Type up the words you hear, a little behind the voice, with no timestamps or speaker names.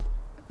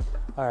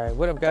Alright,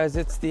 what up guys?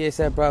 It's the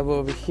ASAP Bravo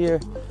over here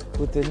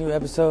with the new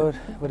episode.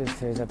 What is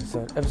today's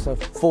episode?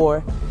 Episode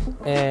 4.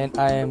 And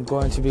I am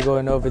going to be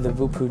going over the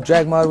Voopoo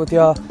drag mod with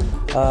y'all.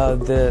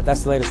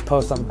 That's the latest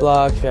post on the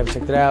blog. If you haven't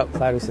checked it out,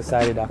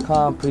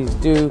 cloudysociety.com. Please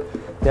do.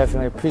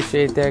 Definitely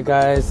appreciate that,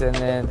 guys. And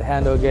then the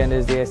handle again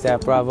is the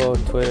ASAP Bravo,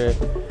 Twitter,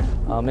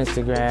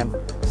 Instagram,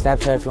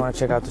 Snapchat if you want to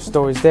check out the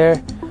stories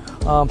there.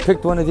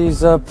 Picked one of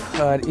these up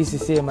at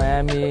ECC in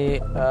Miami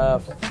a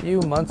few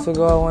months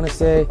ago, I want to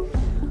say.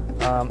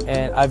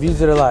 And I've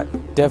used it a lot.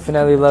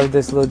 Definitely love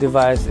this little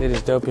device. It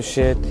is dope as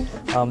shit.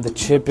 The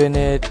chip in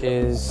it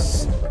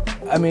is,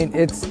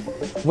 it's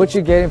what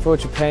you're getting for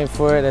what you're paying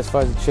for it as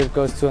far as the chip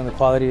goes too, and the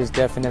quality is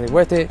definitely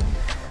worth it.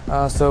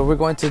 So we're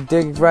going to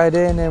dig right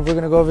in and we're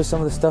going to go over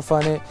some of the stuff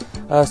on it.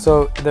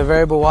 So the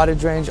variable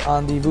wattage range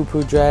on the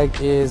Voopoo drag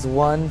is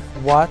 1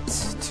 watt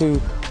to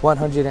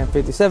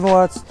 157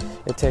 watts.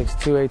 It takes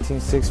two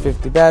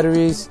 18650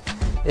 batteries.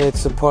 It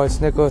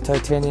supports nickel,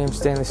 titanium,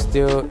 stainless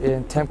steel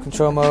in temp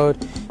control mode.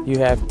 You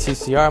have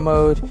TCR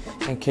mode.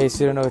 In case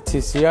you don't know what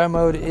TCR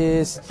mode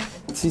is,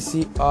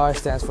 TCR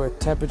stands for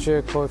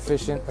temperature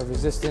coefficient of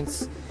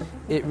resistance.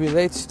 It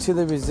relates to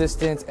the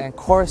resistance and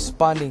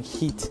corresponding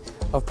heat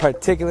of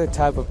particular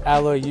type of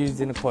alloy used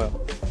in the coil.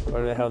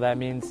 Whatever the hell that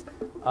means.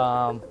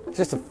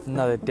 Just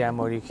another damn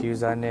mode you can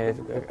use on it.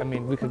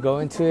 We could go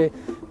into it,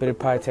 but it'd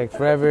probably take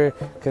forever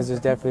because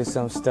there's definitely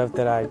some stuff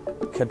that I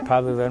could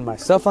probably learn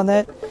myself on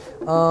that.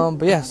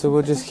 But yeah, so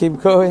we'll just keep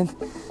going.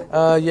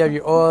 You have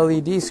your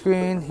OLED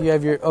screen. You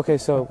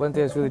have so one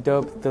thing that's really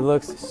dope, the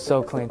looks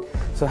so clean.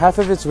 So half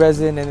of it's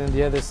resin, and then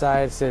the other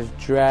side says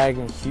drag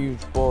in huge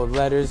bold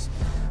letters.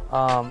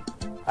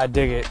 I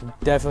dig it,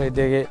 definitely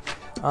dig it.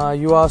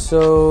 You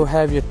also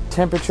have your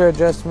temperature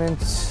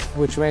adjustments,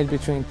 which range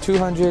between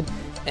 200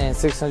 and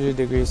 600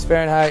 degrees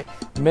Fahrenheit.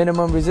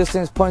 Minimum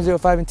resistance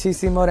 0.05 in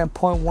TC mode and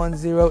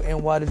 0.10 in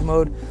wattage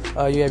mode.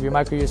 You have your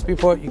micro USB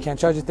port. You can't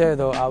charge it there,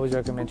 though I always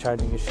recommend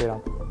charging your shit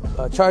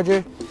on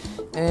charger.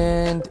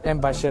 And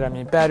by shit I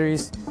mean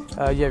batteries.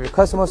 You have your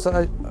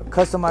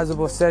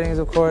customizable settings,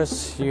 of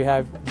course. You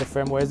have the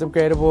firmware is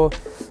upgradable,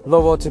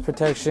 low voltage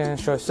protection,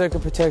 short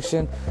circuit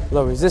protection,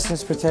 low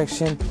resistance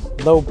protection,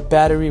 low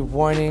battery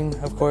warning,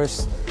 of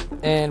course.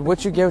 And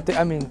what you get with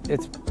it,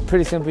 it's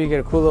pretty simple. You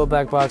get a cool little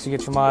black box, you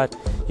get your mod,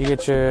 you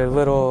get your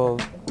little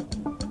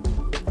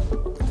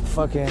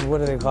fucking, what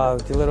do they call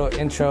it? The little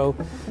intro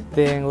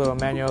thing, little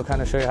manual,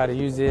 kind of show you how to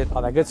use it,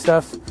 all that good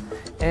stuff.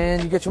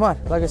 And you get your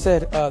mod. Like I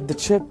said, the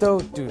chip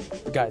though, dude,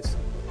 guys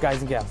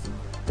and gals,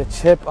 the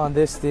chip on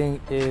this thing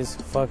is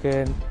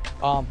fucking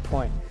on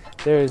point.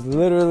 There is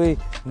literally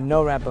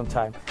no ramp up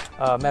time.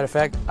 Matter of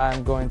fact,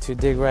 I'm going to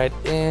dig right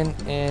in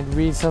and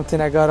read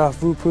something I got off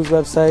Voopoo's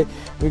website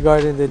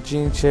regarding the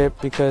Gene chip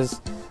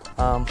because,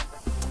 I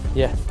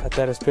thought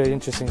it was pretty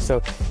interesting. So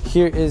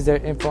here is their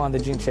info on the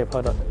Gene chip.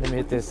 Hold up, let me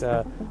hit this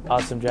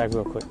awesome drag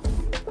real quick.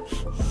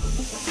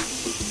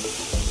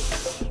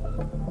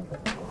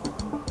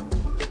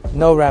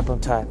 No ramp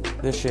up time,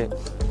 this shit.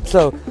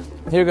 So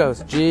here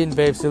goes. Gene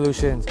Vape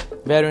Solutions,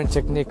 veteran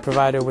technique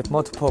provider with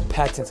multiple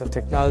patents of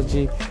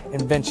technology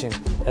invention.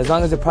 As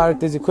long as the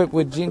product is equipped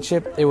with Gene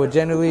chip, it will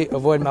generally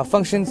avoid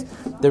malfunctions.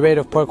 The rate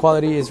of poor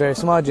quality is very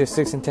small, just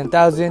 6 in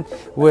 10,000,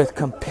 with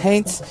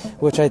complaints,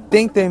 which I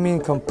think they mean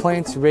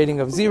complaints,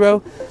 rating of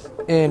 0.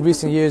 In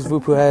recent years,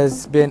 Voopoo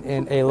has been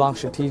in a long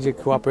strategic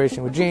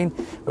cooperation with Gene,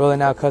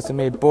 rolling out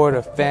custom-made board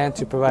of fan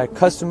to provide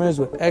customers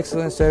with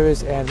excellent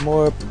service and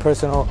more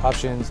personal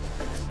options.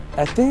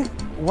 I think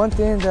one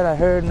thing that I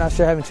heard, not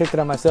sure, I haven't checked it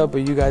out myself,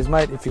 but you guys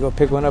might if you go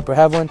pick one up or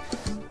have one.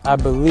 I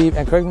believe,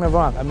 and correct me if I'm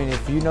wrong,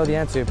 if you know the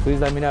answer, please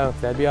let me know.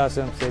 That'd be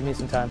awesome. Save me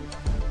some time.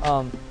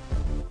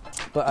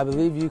 But I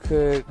believe you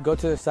could go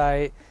to the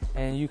site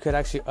and you could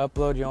actually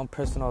upload your own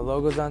personal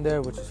logos on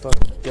there, which is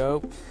fucking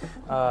dope.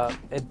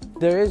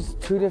 There is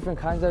two different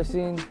kinds I've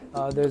seen.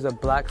 There's a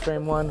black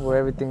frame one where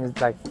everything is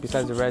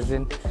besides the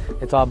resin,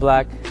 it's all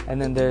black.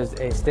 And then there's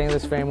a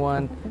stainless frame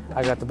one.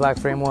 I got the black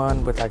frame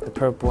one with the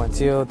purple and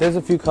teal. There's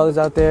a few colors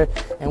out there.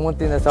 And one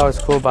thing that's always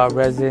cool about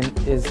resin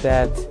is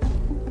that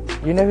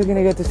you're never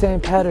gonna get the same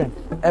pattern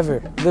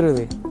ever,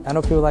 literally. I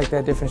know people like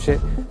that different shit.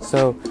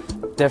 So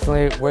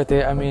definitely worth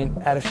it.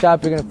 At a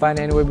shop, you're gonna find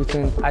anywhere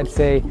between, I'd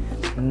say,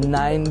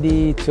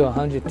 90 to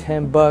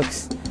 110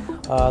 bucks.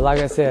 Like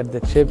I said, the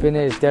chip in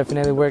it is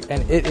definitely work,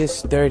 and it is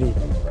sturdy.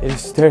 It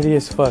is sturdy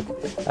as fuck.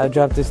 I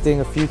dropped this thing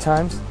a few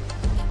times.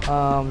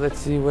 Let's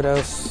see what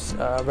else.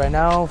 Right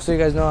now, so you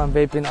guys know, I'm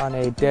vaping on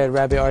a Dead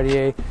Rabbit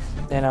RDA,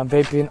 and I'm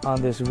vaping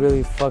on this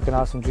really fucking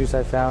awesome juice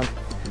I found.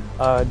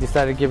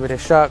 Decided to give it a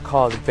shot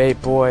called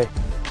Vape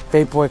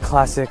Boy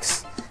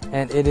Classics.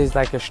 And it is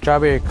like a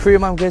strawberry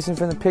cream, I'm guessing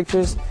from the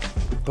pictures.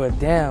 But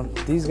damn,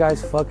 these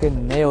guys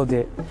fucking nailed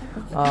it.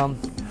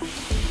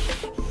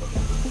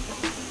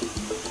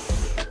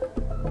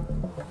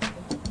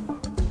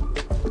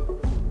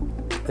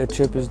 The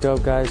chip is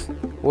dope, guys.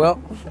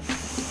 Well,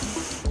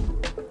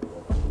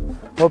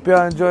 hope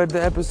y'all enjoyed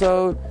the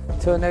episode.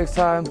 Till next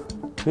time,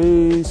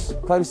 peace.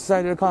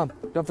 CloudySociety.com.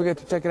 Don't forget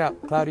to check it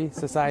out.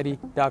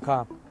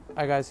 CloudySociety.com.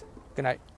 Alright, guys. Good night.